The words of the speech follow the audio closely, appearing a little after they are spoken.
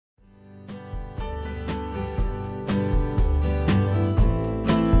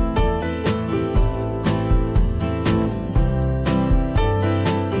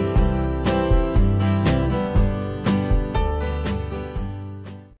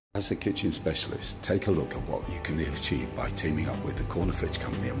As a kitchen specialist, take a look at what you can achieve by teaming up with the Corner Fridge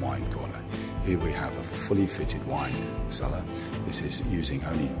Company and Wine Corner. Here we have a fully fitted wine cellar. This is using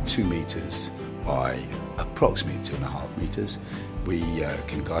only 2 meters by approximately 2.5 meters. We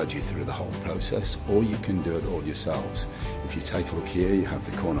can guide you through the whole process, or you can do it all yourselves. If you take a look here, you have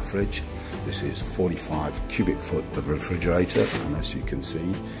the Corner Fridge. This is 45 cubic foot of refrigerator, and as you can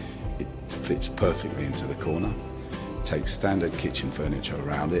see, it fits perfectly into the corner. Takes standard kitchen furniture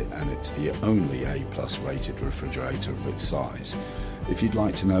around it, and it's the only A+ rated refrigerator of its size. If you'd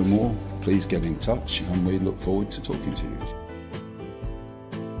like to know more, please get in touch and we look forward to talking to you.